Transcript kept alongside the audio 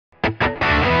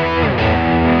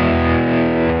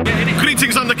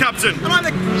captain. And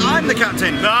I'm the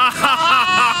captain. We're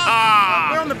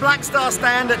on the Blackstar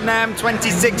stand at NAMM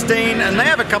 2016, and they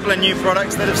have a couple of new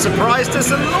products that have surprised us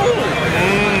a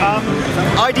lot.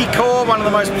 ID Core, one of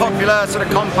the most popular sort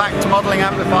of compact modelling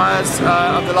amplifiers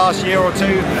of the last year or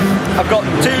two. I've got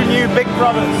two new big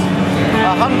brothers,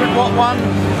 a 100-watt one,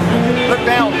 look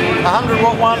down, a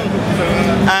 100-watt one,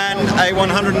 and a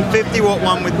 150-watt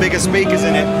one with bigger speakers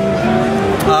in it.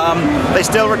 They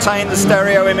still retain the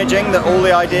stereo imaging that all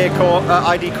the ID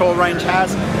Core range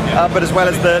has, but as well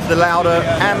as the louder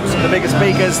amps and the bigger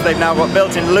speakers, they've now got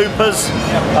built-in loopers,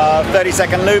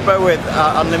 30-second looper with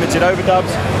unlimited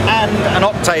overdubs, and an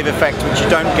octave effect, which you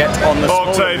don't get on the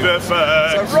octave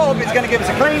effect. So Rob is going to give us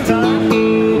a clean tone.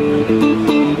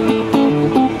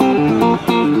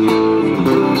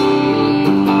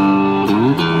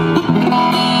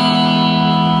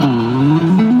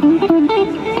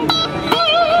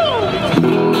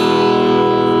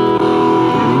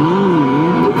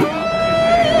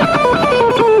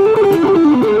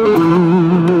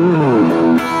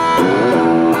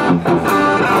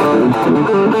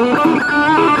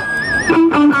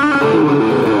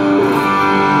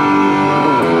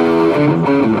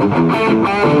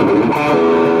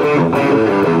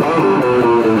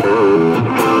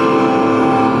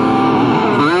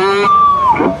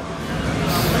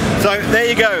 So there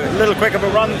you go, a little quick of a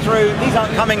run through. These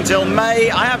aren't coming till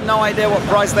May. I have no idea what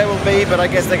price they will be, but I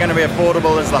guess they're going to be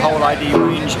affordable as the whole ID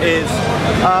range is.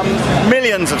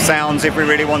 Millions of sounds if we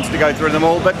really wanted to go through them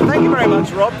all, but thank you very much,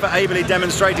 Rob, for ably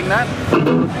demonstrating that.